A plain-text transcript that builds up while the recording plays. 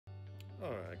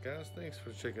Alright guys, thanks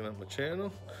for checking out my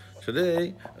channel.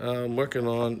 Today I'm working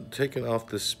on taking off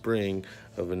the spring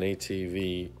of an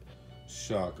ATV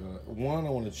shock. One,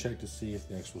 I want to check to see if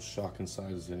the actual shock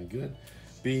inside is any good.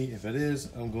 B, if it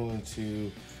is, I'm going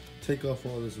to take off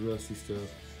all this rusty stuff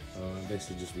and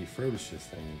basically just refurbish this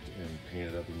thing and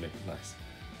paint it up and make it nice.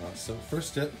 So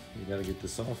first step, you got to get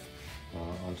this off.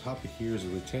 On top of here is a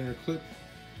retainer clip.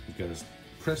 You've got to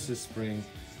press this spring.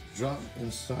 Drop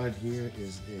inside here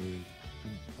is a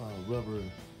rubber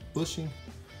bushing.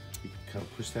 You can kind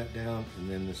of push that down and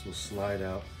then this will slide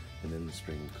out and then the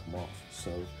spring will come off.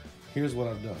 So here's what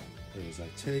I've done is I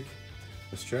take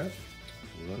the strap,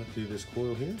 run it through this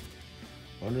coil here,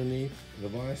 underneath the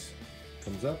vise,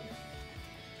 comes up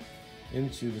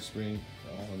into the spring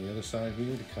on the other side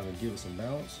here to kind of give it some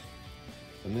balance.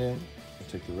 And then I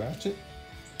take the ratchet,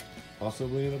 also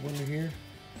bring it up under here,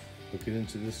 hook it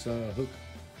into this hook,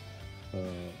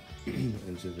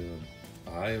 into the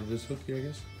eye of this hook here, I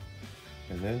guess,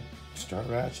 and then start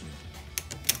ratcheting.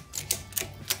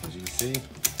 As you can see, it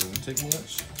doesn't take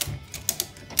much.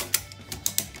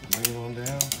 Bring it on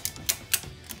down.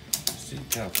 See,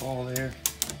 kind of fall there.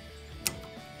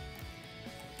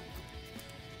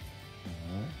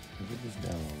 Alright, get this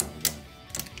down a little bit.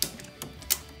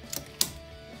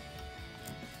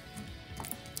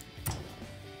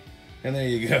 And there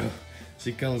you go.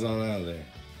 She comes on out of there.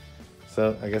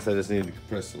 So I guess I just need to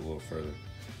compress it a little further.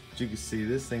 But you can see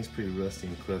this thing's pretty rusty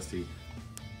and crusty.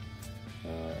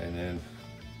 And then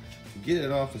to get it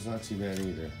off, it's not too bad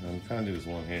either. I'm trying to do this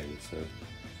one-handed, so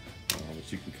but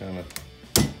you can kind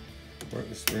of work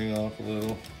the spring off a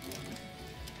little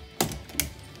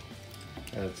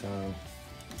at a time.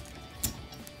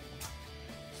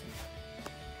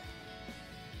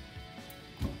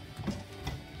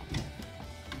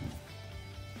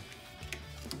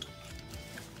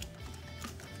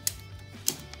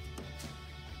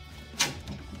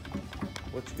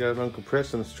 Once you got it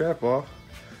uncompressed and the strap off,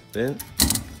 then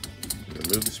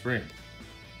remove the spring.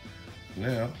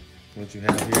 Now, what you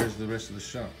have here is the rest of the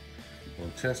shock. We'll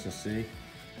test and see,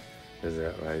 is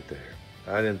that right there.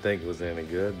 I didn't think it was any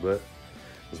good, but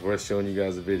it's worth showing you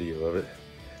guys a video of it.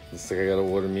 Looks like I gotta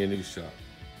order me a new shock.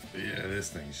 Yeah,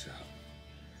 this thing's shot.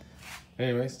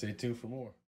 Anyway, stay tuned for more.